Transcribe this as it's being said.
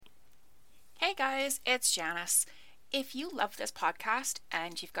guys, it's Janice. If you love this podcast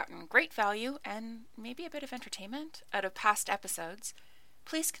and you've gotten great value and maybe a bit of entertainment out of past episodes,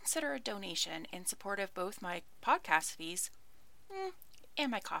 please consider a donation in support of both my podcast fees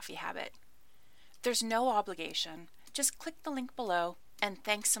and my coffee habit. There's no obligation. Just click the link below, and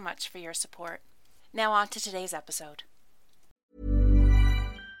thanks so much for your support. Now on to today's episode.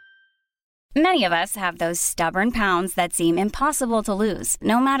 Many of us have those stubborn pounds that seem impossible to lose,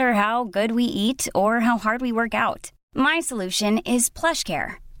 no matter how good we eat or how hard we work out. My solution is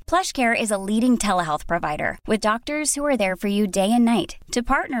PlushCare. PlushCare is a leading telehealth provider with doctors who are there for you day and night to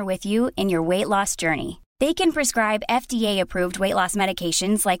partner with you in your weight loss journey. They can prescribe FDA-approved weight loss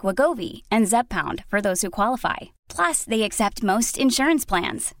medications like Wegovy and Zepbound for those who qualify. Plus, they accept most insurance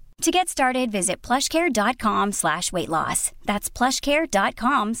plans. To get started, visit plushcare.com/weightloss. That's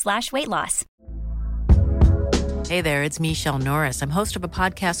plushcare.com/weightloss. Hey there, it's Michelle Norris. I'm host of a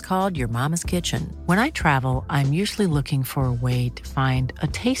podcast called Your Mama's Kitchen. When I travel, I'm usually looking for a way to find a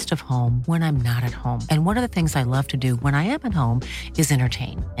taste of home when I'm not at home. And one of the things I love to do when I am at home is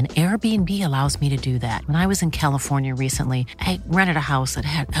entertain. And Airbnb allows me to do that. When I was in California recently, I rented a house that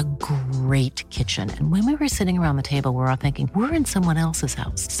had a great kitchen. And when we were sitting around the table, we're all thinking, we're in someone else's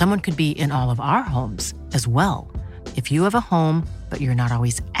house. Someone could be in all of our homes as well. If you have a home, but you're not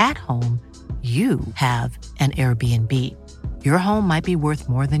always at home, you have an Airbnb. Your home might be worth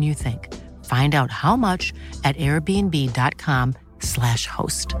more than you think. Find out how much at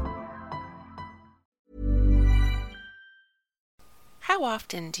airbnb.com/host. How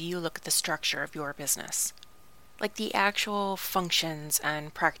often do you look at the structure of your business? Like the actual functions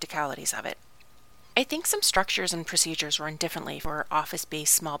and practicalities of it? I think some structures and procedures run differently for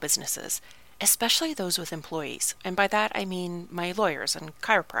office-based small businesses, especially those with employees. And by that, I mean my lawyers and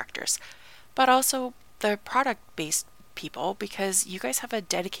chiropractors, but also the product-based people, because you guys have a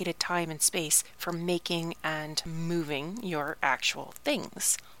dedicated time and space for making and moving your actual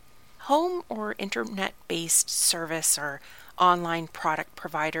things. Home or internet-based service or online product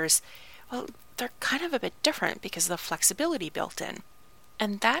providers, well, they're kind of a bit different because of the flexibility built in.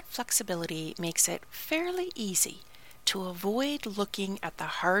 And that flexibility makes it fairly easy to avoid looking at the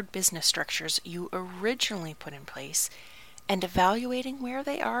hard business structures you originally put in place and evaluating where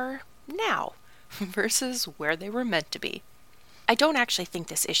they are now versus where they were meant to be. I don't actually think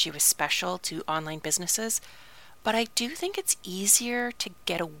this issue is special to online businesses, but I do think it's easier to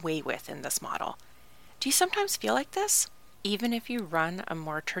get away with in this model. Do you sometimes feel like this, even if you run a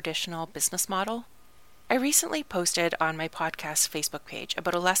more traditional business model? I recently posted on my podcast Facebook page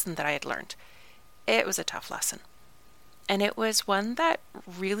about a lesson that I had learned. It was a tough lesson. And it was one that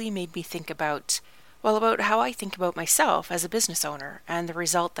really made me think about how I think about myself as a business owner and the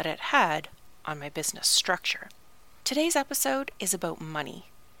result that it had on my business structure. Today's episode is about money,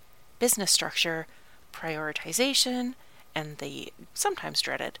 business structure, prioritization, and the sometimes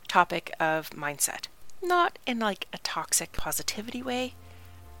dreaded topic of mindset. Not in like a toxic positivity way,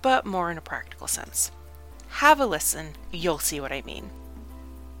 but more in a practical sense. Have a listen, you'll see what I mean.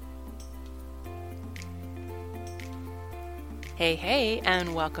 Hey,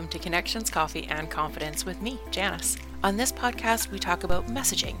 and welcome to Connections, Coffee, and Confidence with me, Janice. On this podcast, we talk about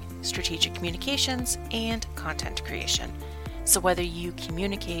messaging, strategic communications, and content creation. So whether you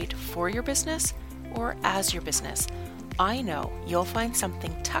communicate for your business or as your business, I know you'll find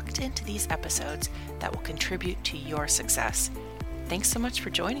something tucked into these episodes that will contribute to your success. Thanks so much for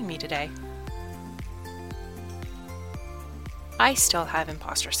joining me today. I still have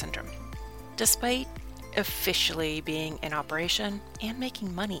imposter syndrome, despite officially being in operation and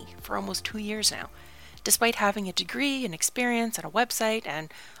making money for almost 2 years now, despite having a degree and experience and a website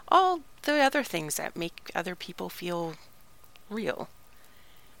and all the other things that make other people feel real.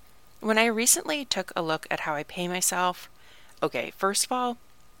 When I recently took a look at how I pay myself, okay, first of all,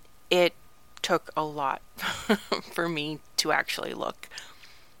 it took a lot for me to actually look.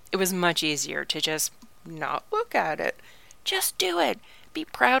 It was much easier to just not look at it. Just do it. Be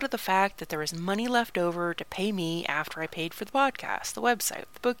proud of the fact that there was money left over to pay me after I paid for the podcast, the website,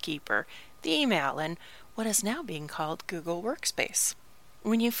 the bookkeeper, the email, and what is now being called Google Workspace.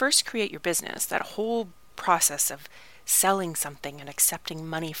 When you first create your business, that whole process of selling something and accepting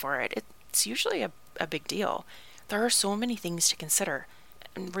money for it, it's usually a big deal. There are so many things to consider,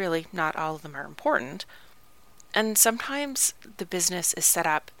 and really not all of them are important. And sometimes the business is set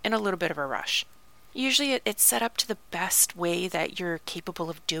up in a little bit of a rush. Usually it's set up to the best way that you're capable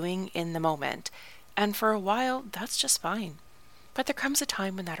of doing in the moment, and for a while that's just fine. But there comes a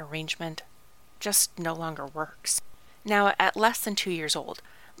time when that arrangement just no longer works. Now, at less than 2 years old,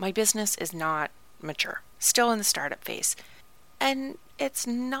 my business is not mature, still in the startup phase. And it's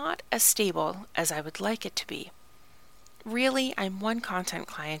not as stable as I would like it to be. Really, I'm one content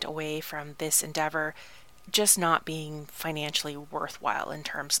client away from this endeavor just not being financially worthwhile in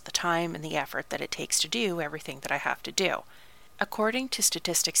terms of the time and the effort that it takes to do everything that I have to do. According to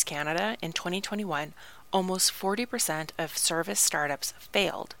Statistics Canada, in 2021, almost 40% of service startups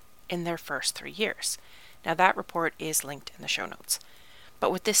failed in their first 3 years. Now, that report is linked in the show notes.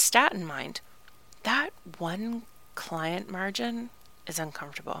 But with this stat in mind, that one client margin is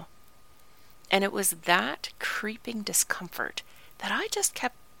uncomfortable. And it was that creeping discomfort that I just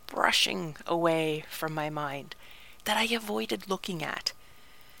kept brushing away from my mind, that I avoided looking at.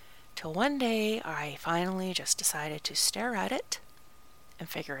 Till one day I finally just decided to stare at it and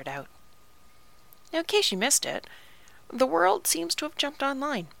figure it out. Now, in case you missed it, the world seems to have jumped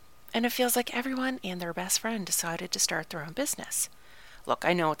online, and it feels like everyone and their best friend decided to start their own business. Look,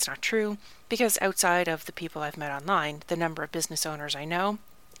 I know it's not true, because outside of the people I've met online, the number of business owners I know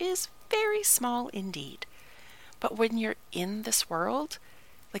is very small indeed. But when you're in this world,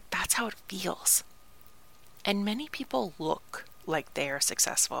 that's how it feels. And many people look like they are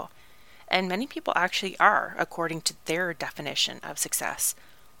successful. And many people actually are, according to their definition of success.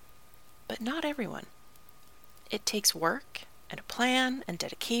 But not everyone. It takes work and a plan and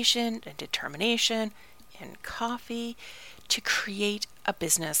dedication and determination and coffee to create a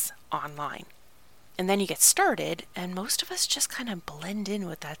business online. And then you get started, and most of us just kind of blend in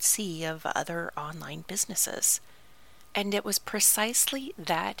with that sea of other online businesses. And it was precisely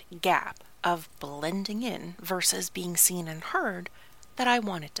that gap of blending in versus being seen and heard that I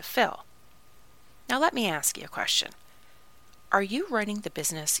wanted to fill. Now let me ask you a question. Are you running the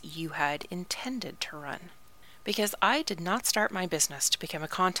business you had intended to run? Because I did not start my business to become a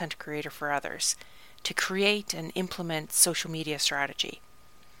content creator for others, to create and implement social media strategy.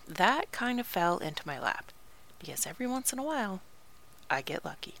 That kind of fell into my lap, because every once in a while, I get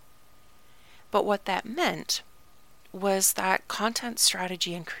lucky. But what that meant was that content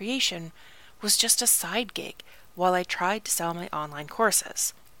strategy and creation was just a side gig while I tried to sell my online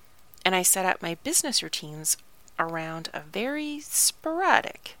courses. And I set up my business routines around a very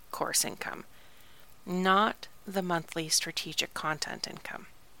sporadic course income, not the monthly strategic content income.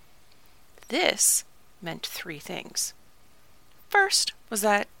 This meant 3 things. First was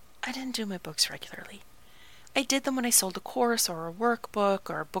that I didn't do my books regularly. I did them when I sold a course or a workbook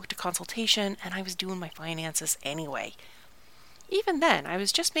or booked a consultation, and I was doing my finances anyway. Even then, I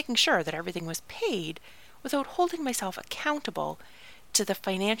was just making sure that everything was paid without holding myself accountable to the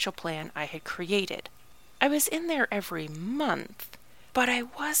financial plan I had created. I was in there every month, but I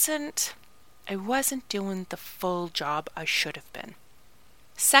wasn't doing the full job I should have been.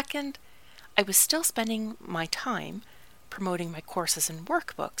 Second, I was still spending my time promoting my courses and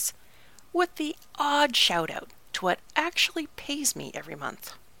workbooks, with the odd shout out to what actually pays me every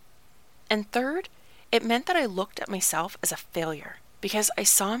month. And third, it meant that I looked at myself as a failure because I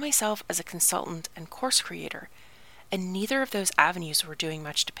saw myself as a consultant and course creator, and neither of those avenues were doing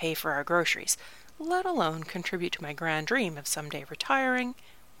much to pay for our groceries, let alone contribute to my grand dream of someday retiring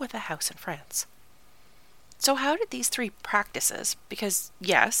with a house in France. So how did these 3 practices, because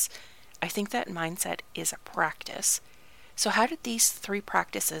yes, I think that mindset is a practice, so how did these 3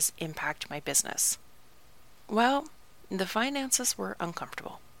 practices impact my business? Well, the finances were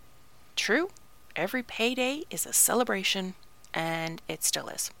uncomfortable. True, every payday is a celebration, and it still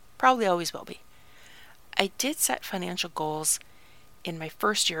is. Probably always will be. I did set financial goals in my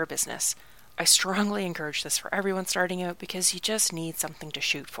first year of business. I strongly encourage this for everyone starting out because you just need something to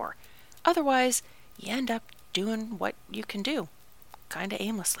shoot for. Otherwise, you end up doing what you can do, kind of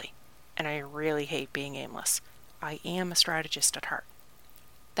aimlessly. And I really hate being aimless. I am a strategist at heart.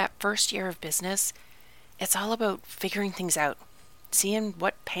 That first year of business, it's all about figuring things out, seeing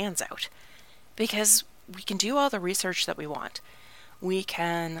what pans out. Because we can do all the research that we want. We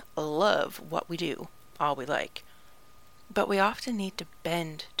can love what we do, all we like. But we often need to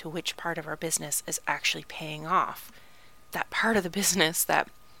bend to which part of our business is actually paying off. That part of the business that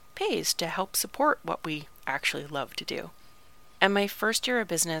pays to help support what we actually love to do. And my first year of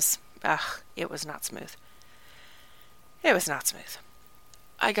business, it was not smooth. It was not smooth.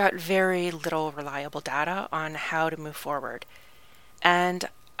 I got very little reliable data on how to move forward. And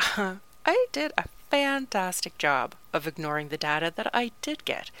I did a fantastic job of ignoring the data that I did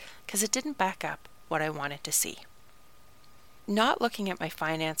get because it didn't back up what I wanted to see. Not looking at my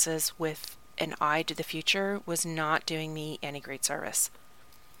finances with an eye to the future was not doing me any great service.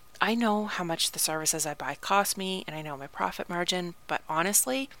 I know how much the services I buy cost me, and I know my profit margin, but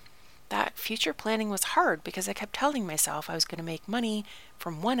honestly, that future planning was hard because I kept telling myself I was going to make money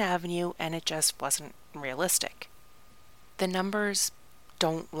from one avenue and it just wasn't realistic. The numbers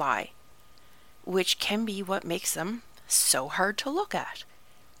don't lie, which can be what makes them so hard to look at.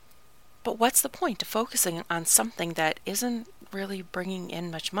 But what's the point of focusing on something that isn't really bringing in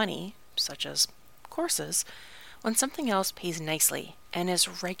much money, such as courses, when something else pays nicely and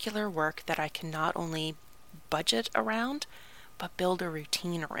is regular work that I can not only budget around, but build a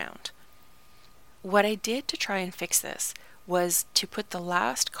routine around? What I did to try and fix this was to put the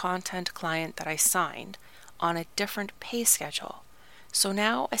last content client that I signed on a different pay schedule. So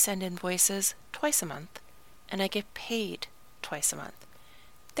now I send invoices twice a month and I get paid twice a month.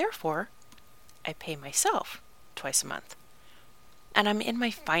 Therefore, I pay myself twice a month. And I'm in my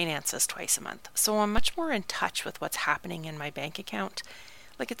finances twice a month, so I'm much more in touch with what's happening in my bank account.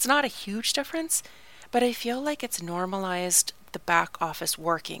 Like, it's not a huge difference, but I feel like it's normalized the back office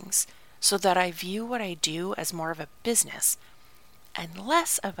workings so that I view what I do as more of a business and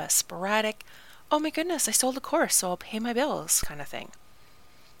less of a sporadic, oh my goodness, I sold a course, so I'll pay my bills kind of thing.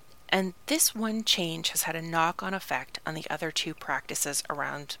 And this one change has had a knock-on effect on the other two practices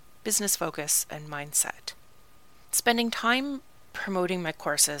around business focus and mindset. Spending time promoting my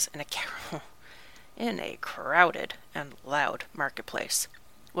courses in a crowded and loud marketplace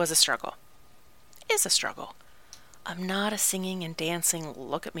was a struggle. Is a struggle. I'm not a singing and dancing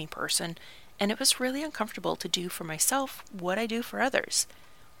look at me person, and it was really uncomfortable to do for myself what I do for others.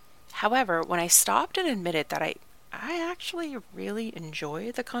 However, when I stopped and admitted that I actually really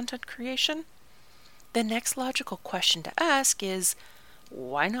enjoy the content creation, the next logical question to ask is,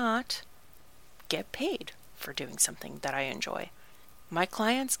 why not get paid for doing something that I enjoy? My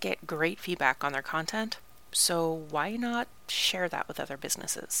clients get great feedback on their content, so why not share that with other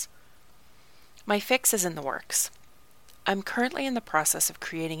businesses? My fix is in the works. I'm currently in the process of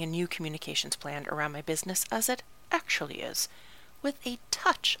creating a new communications plan around my business as it actually is, with a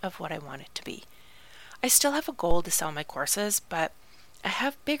touch of what I want it to be. I still have a goal to sell my courses, but I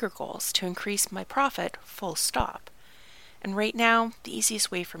have bigger goals to increase my profit, full stop. And right now, the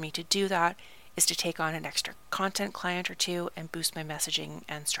easiest way for me to do that is to take on an extra content client or two and boost my messaging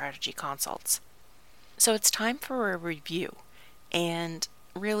and strategy consults. So it's time for a review and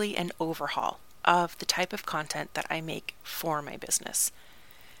really an overhaul of the type of content that I make for my business.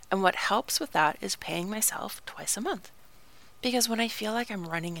 And what helps with that is paying myself twice a month. Because when I feel like I'm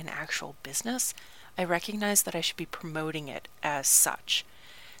running an actual business, I recognize that I should be promoting it as such.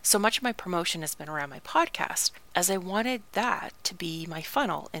 So much of my promotion has been around my podcast, as I wanted that to be my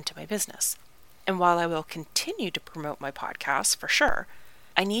funnel into my business. And while I will continue to promote my podcast for sure,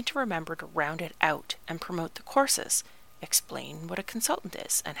 I need to remember to round it out and promote the courses, explain what a consultant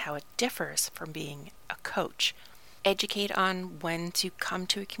is and how it differs from being a coach, educate on when to come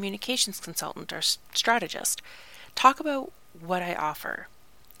to a communications consultant or strategist, talk about what I offer,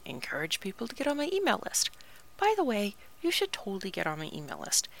 encourage people to get on my email list. By the way, you should totally get on my email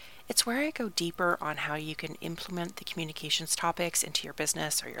list. It's where I go deeper on how you can implement the communications topics into your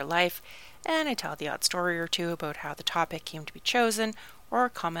business or your life, and I tell the odd story or two about how the topic came to be chosen or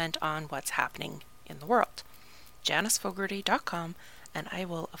comment on what's happening in the world. JaniceFogarty.com, and I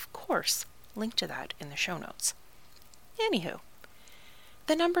will, of course, link to that in the show notes. Anywho,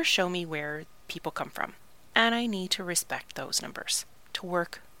 the numbers show me where people come from, and I need to respect those numbers, to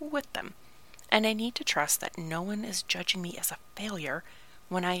work with them. And I need to trust that no one is judging me as a failure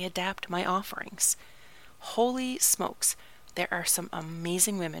when I adapt my offerings. Holy smokes, there are some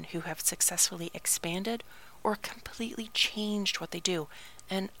amazing women who have successfully expanded or completely changed what they do,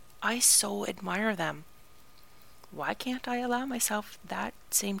 and I so admire them. Why can't I allow myself that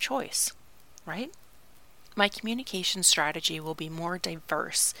same choice, right? My communication strategy will be more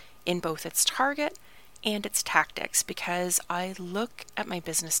diverse in both its target and its tactics because I look at my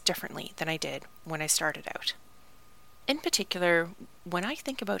business differently than I did when I started out. In particular, when I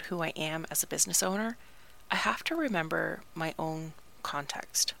think about who I am as a business owner, I have to remember my own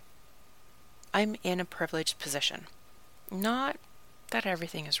context. I'm in a privileged position. Not that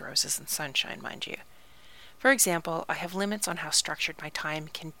everything is roses and sunshine, mind you. For example, I have limits on how structured my time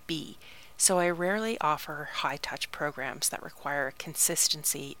can be, so I rarely offer high-touch programs that require a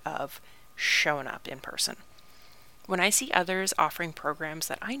consistency of showing up in person. When I see others offering programs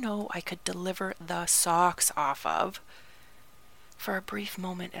that I know I could deliver the socks off of, for a brief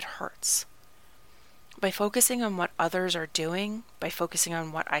moment it hurts. By focusing on what others are doing, by focusing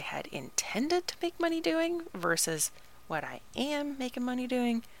on what I had intended to make money doing versus what I am making money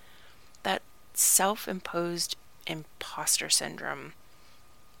doing, that self-imposed imposter syndrome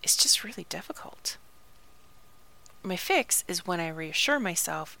is just really difficult. My fix is when I reassure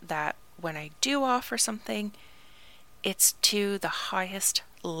myself that when I do offer something, it's to the highest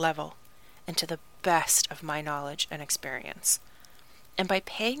level and to the best of my knowledge and experience. And by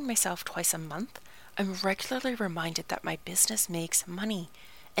paying myself twice a month, I'm regularly reminded that my business makes money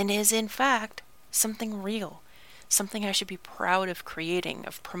and is, in fact, something real, something I should be proud of creating,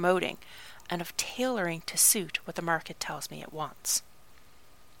 of promoting, and of tailoring to suit what the market tells me it wants.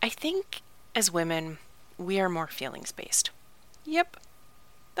 I think, as women, we are more feelings-based. Yep,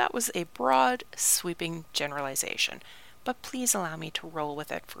 that was a broad, sweeping generalization, but please allow me to roll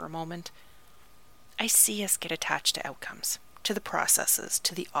with it for a moment. I see us get attached to outcomes, to the processes,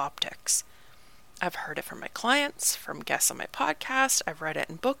 to the optics. I've heard it from my clients, from guests on my podcast, I've read it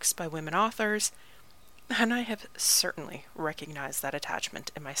in books by women authors, and I have certainly recognized that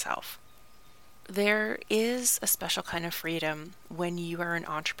attachment in myself. There is a special kind of freedom when you are an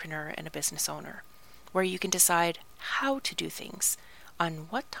entrepreneur and a business owner, where you can decide how to do things, on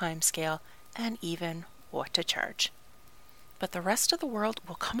what time scale, and even what to charge. But the rest of the world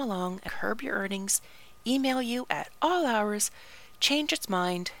will come along and curb your earnings, email you at all hours, change its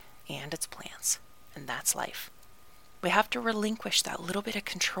mind and its plans. And that's life. We have to relinquish that little bit of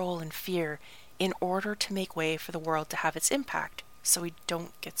control and fear in order to make way for the world to have its impact so we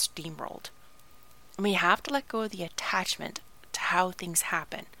don't get steamrolled. And we have to let go of the attachment to how things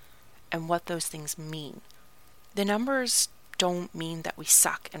happen and what those things mean. The numbers don't mean that we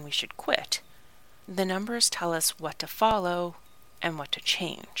suck and we should quit. The numbers tell us what to follow and what to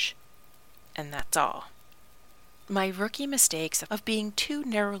change. And that's all. My rookie mistakes of being too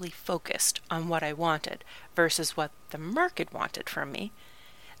narrowly focused on what I wanted versus what the market wanted from me,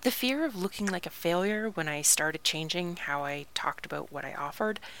 the fear of looking like a failure when I started changing how I talked about what I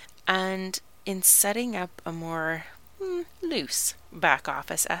offered, and in setting up a more loose back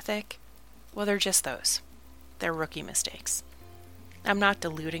office ethic, well, they're just those. They're rookie mistakes. I'm not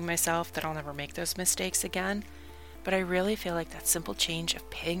deluding myself that I'll never make those mistakes again, but I really feel like that simple change of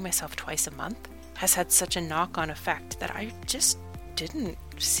paying myself twice a month has had such a knock-on effect that I just didn't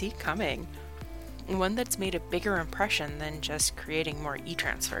see coming. One that's made a bigger impression than just creating more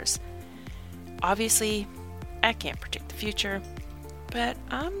e-transfers. Obviously, I can't predict the future, but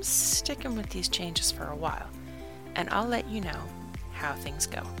I'm sticking with these changes for a while, and I'll let you know how things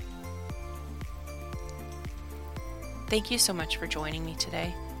go. Thank you so much for joining me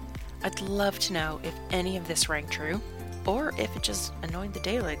today. I'd love to know if any of this rang true, or if it just annoyed the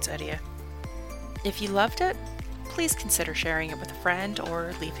daylights out of you. If you loved it, please consider sharing it with a friend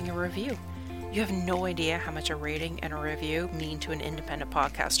or leaving a review. You have no idea how much a rating and a review mean to an independent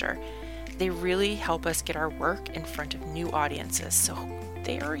podcaster. They really help us get our work in front of new audiences, so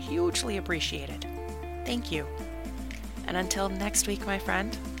they are hugely appreciated. Thank you. And until next week, my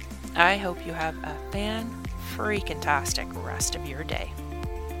friend, I hope you have a fan-freaking-tastic rest of your day.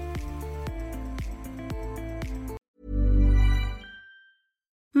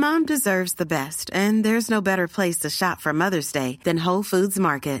 Mom deserves the best, and there's no better place to shop for Mother's Day than Whole Foods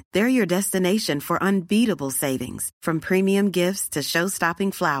Market. They're your destination for unbeatable savings, from premium gifts to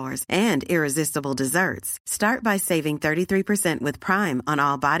show-stopping flowers and irresistible desserts. Start by saving 33% with Prime on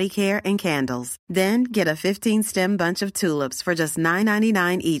all body care and candles. Then get a 15-stem bunch of tulips for just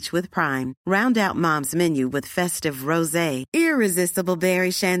 $9.99 each with Prime. Round out Mom's menu with festive rosé, irresistible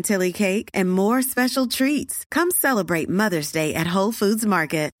berry chantilly cake, and more special treats. Come celebrate Mother's Day at Whole Foods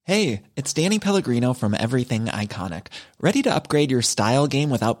Market. Hey, it's Danny Pellegrino from Everything Iconic. Ready to upgrade your style game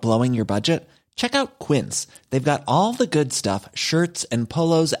without blowing your budget? Check out Quince. They've got all the good stuff, shirts and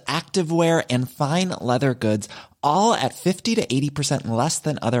polos, activewear, and fine leather goods, all at 50 to 80% less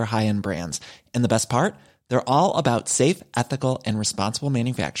than other high-end brands. And the best part? They're all about safe, ethical, and responsible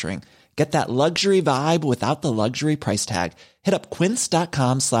manufacturing. Get that luxury vibe without the luxury price tag. Hit up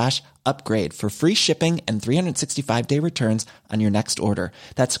quince.com/upgrade for free shipping and 365-day returns on your next order.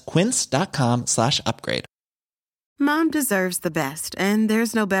 That's quince.com/upgrade. Mom deserves the best, and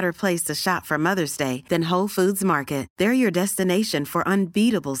there's no better place to shop for Mother's Day than Whole Foods Market. They're your destination for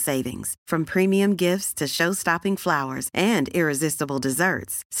unbeatable savings, from premium gifts to show-stopping flowers and irresistible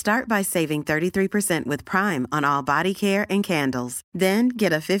desserts. Start by saving 33% with Prime on all body care and candles. Then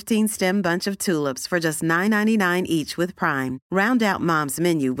get a 15-stem bunch of tulips for just $9.99 each with Prime. Round out Mom's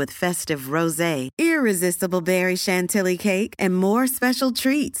menu with festive rosé, irresistible berry chantilly cake, and more special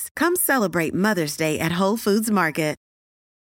treats. Come celebrate Mother's Day at Whole Foods Market.